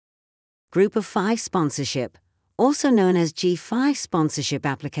Group of 5 sponsorship, also known as G5 sponsorship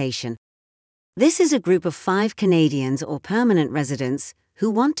application. This is a group of 5 Canadians or permanent residents who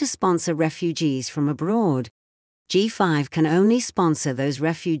want to sponsor refugees from abroad. G5 can only sponsor those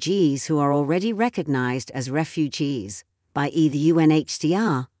refugees who are already recognized as refugees by either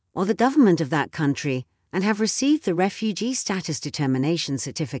UNHCR or the government of that country and have received the Refugee Status Determination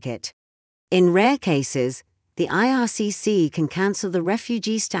Certificate. In rare cases, the IRCC can cancel the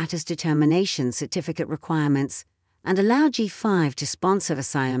Refugee Status Determination Certificate requirements and allow G5 to sponsor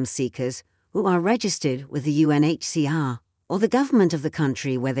asylum seekers who are registered with the UNHCR or the government of the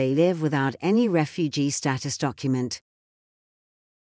country where they live without any refugee status document.